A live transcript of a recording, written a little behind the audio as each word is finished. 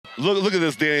Look at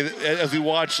this, Danny. As we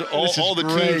watch all the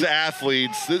team's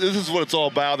athletes, this is what it's all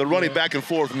about. They're running back and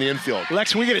forth in the infield.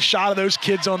 Lex, we get a shot of those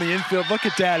kids on the infield. Look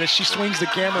at that as she swings the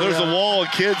camera There's around. a wall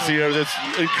of kids here that's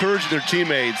encouraging their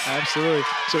teammates. Absolutely.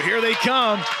 So here they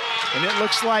come, and it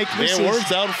looks like Van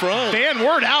Wert's out in front. Van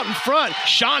Wert out in front.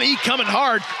 Shawnee coming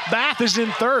hard. Bath is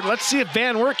in third. Let's see if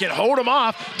Van Wert can hold them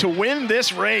off to win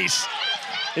this race.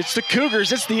 It's the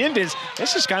Cougars, it's the Indians.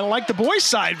 This is kind of like the boys'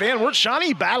 side. Van Wert,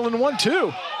 Shawnee battling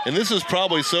 1-2. And this is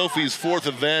probably Sophie's fourth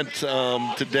event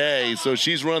today. So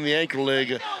she's run the Anchor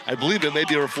League. I believe it may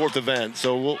be her fourth event.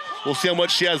 So we'll see how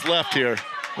much she has left here.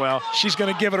 Well, she's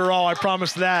going to give it her all, I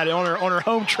promise that. On her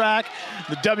home track,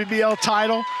 the WBL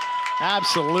title,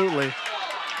 absolutely.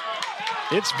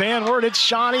 It's Van Wert, it's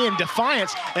Shawnee in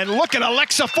defiance. And look at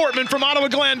Alexa Fortman from Ottawa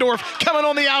Glandorf coming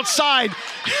on the outside.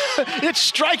 It's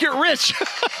Strike It Rich.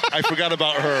 I forgot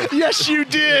about her. Yes, you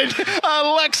did.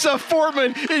 Alexa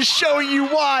Fortman is showing you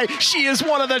why she is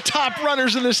one of the top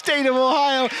runners in the state of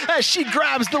Ohio as she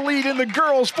grabs the lead in the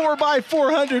girls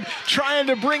 4x400, trying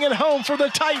to bring it home for the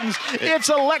Titans. It's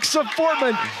Alexa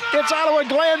Fortman. It's Ottawa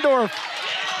Glandorf.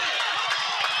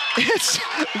 It's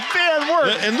Van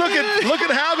Wert. And look at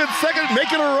Howard second,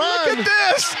 making a run. Look at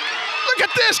this. Look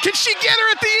at this. Can she get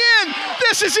her at the end?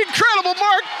 This is incredible,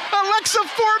 Mark. Alexa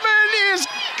Fortman is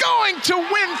going to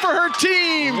win for her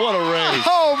team. What a race.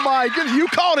 Oh, my goodness. You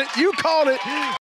called it. You called it.